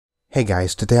Hey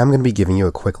guys, today I'm going to be giving you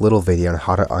a quick little video on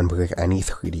how to unbrick any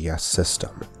 3DS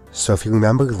system. So if you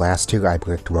remember last year I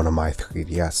bricked one of my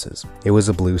 3DSs. It was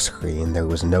a blue screen, there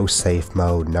was no safe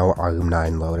mode, no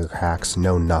ARM9 loader hacks,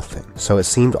 no nothing. So it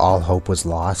seemed all hope was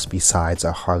lost besides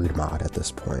a hard mod at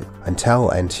this point. Until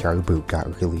ntrboot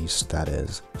got released, that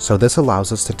is. So this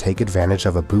allows us to take advantage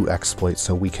of a boot exploit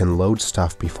so we can load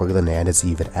stuff before the NAND is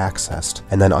even accessed,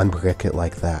 and then unbrick it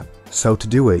like that. So to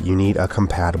do it, you need a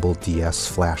compatible DS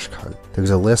flash card.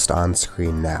 There's a list on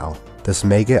screen now. This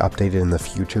may get updated in the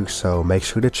future, so make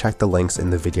sure to check the links in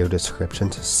the video description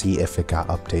to see if it got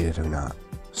updated or not.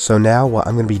 So now what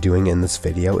I'm going to be doing in this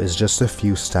video is just a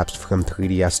few steps from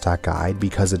 3ds.guide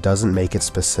because it doesn't make it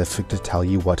specific to tell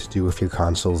you what to do if your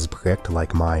console is bricked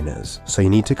like mine is. So you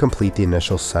need to complete the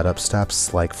initial setup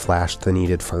steps like flash the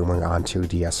needed firmware onto your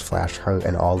DS flash card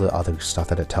and all the other stuff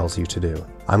that it tells you to do.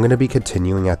 I'm going to be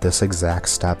continuing at this exact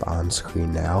step on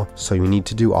screen now, so you need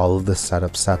to do all of the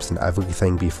setup steps and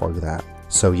everything before that.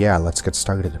 So yeah, let's get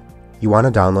started. You want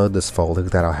to download this folder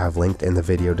that I'll have linked in the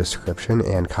video description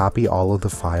and copy all of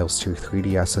the files to your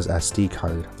 3DS's SD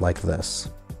card, like this.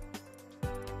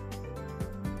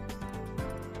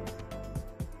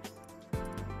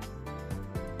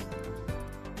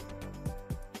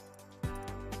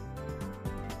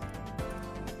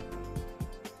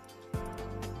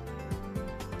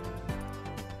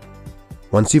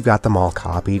 Once you've got them all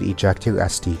copied, eject your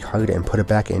SD card and put it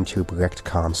back into your bricked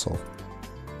console.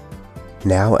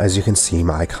 Now, as you can see,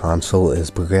 my console is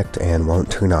bricked and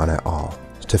won't turn on at all.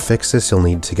 To fix this, you'll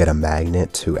need to get a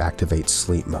magnet to activate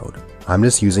sleep mode. I'm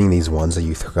just using these ones that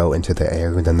you throw into the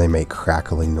air and then they make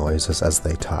crackling noises as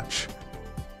they touch.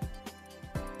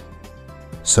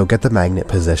 So get the magnet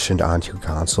positioned onto your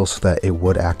console so that it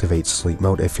would activate sleep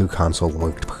mode if your console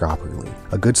worked properly.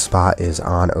 A good spot is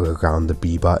on or around the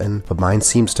B button, but mine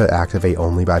seems to activate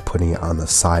only by putting it on the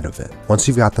side of it. Once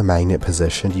you've got the magnet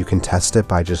positioned, you can test it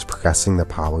by just pressing the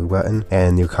power button,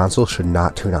 and your console should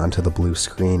not turn on to the blue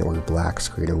screen or black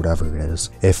screen or whatever it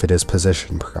is if it is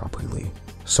positioned properly.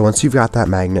 So once you've got that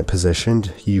magnet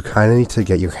positioned, you kind of need to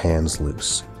get your hands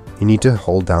loose. You need to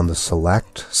hold down the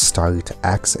select, start,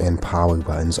 X, and power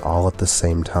buttons all at the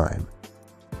same time.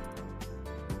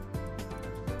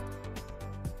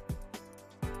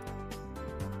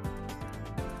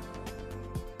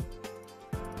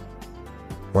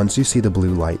 Once you see the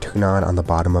blue light turn on the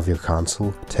bottom of your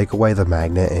console, take away the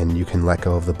magnet and you can let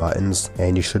go of the buttons,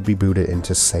 and you should be booted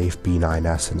into safe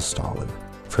B9S installer.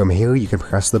 From here, you can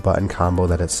press the button combo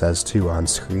that it says to on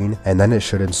screen, and then it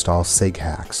should install SIG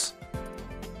hacks.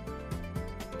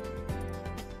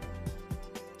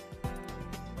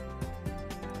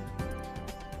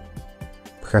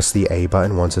 Press the A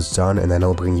button once it's done, and then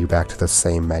it'll bring you back to the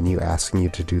same menu asking you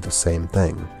to do the same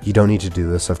thing. You don't need to do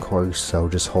this, of course, so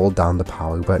just hold down the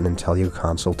power button until your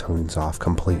console turns off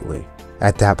completely.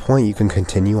 At that point, you can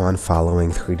continue on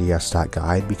following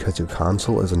 3ds.guide because your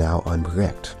console is now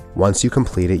unbricked. Once you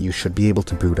complete it, you should be able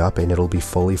to boot up and it'll be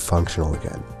fully functional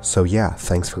again. So yeah,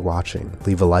 thanks for watching.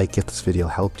 Leave a like if this video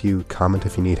helped you, comment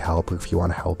if you need help or if you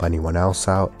want to help anyone else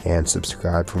out, and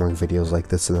subscribe for more videos like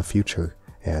this in the future.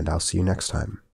 And I'll see you next time.